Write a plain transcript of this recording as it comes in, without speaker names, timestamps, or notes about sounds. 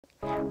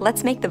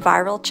Let's make the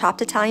viral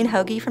chopped Italian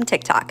hoagie from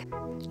TikTok.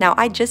 Now,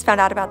 I just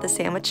found out about this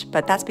sandwich,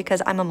 but that's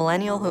because I'm a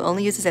millennial who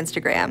only uses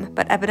Instagram,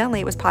 but evidently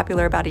it was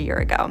popular about a year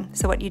ago.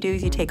 So what you do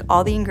is you take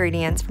all the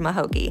ingredients from a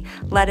hoagie: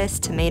 lettuce,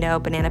 tomato,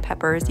 banana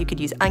peppers, you could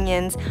use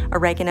onions,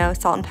 oregano,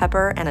 salt and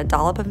pepper, and a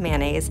dollop of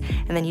mayonnaise,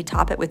 and then you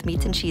top it with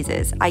meats and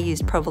cheeses. I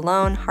used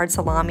provolone, hard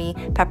salami,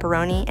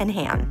 pepperoni, and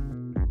ham.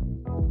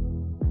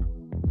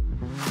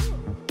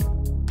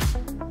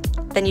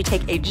 Then you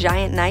take a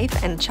giant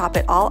knife and chop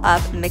it all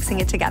up, mixing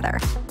it together.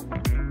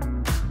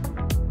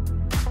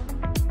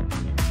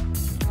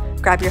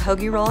 Grab your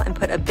hoagie roll and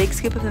put a big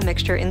scoop of the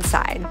mixture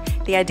inside.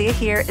 The idea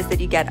here is that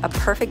you get a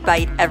perfect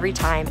bite every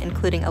time,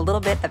 including a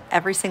little bit of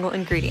every single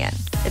ingredient.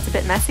 It's a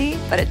bit messy,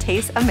 but it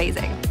tastes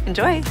amazing.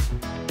 Enjoy!